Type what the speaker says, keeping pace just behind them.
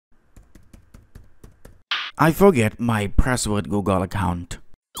I forget my password Google account.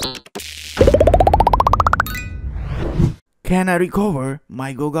 Can I recover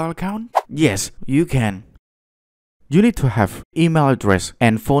my Google account? Yes, you can. You need to have email address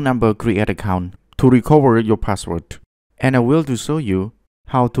and phone number create account to recover your password. And I will to show you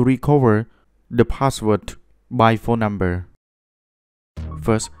how to recover the password by phone number.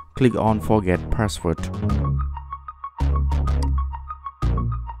 First, click on Forget Password.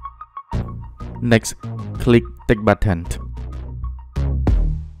 Next, click Tick button.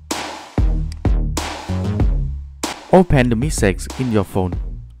 Open the message in your phone.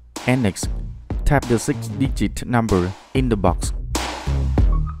 And next, tap the 6-digit number in the box.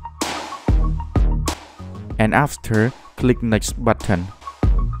 And after, click Next button.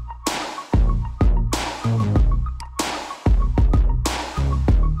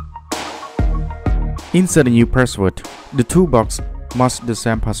 Insert a new password. The two boxes must the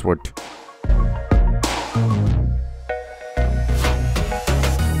same password.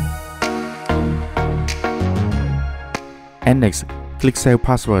 And next, click Save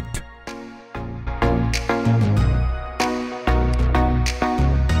Password.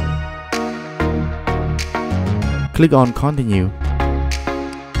 Click on Continue.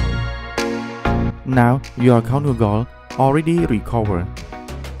 Now your account Google already recovered.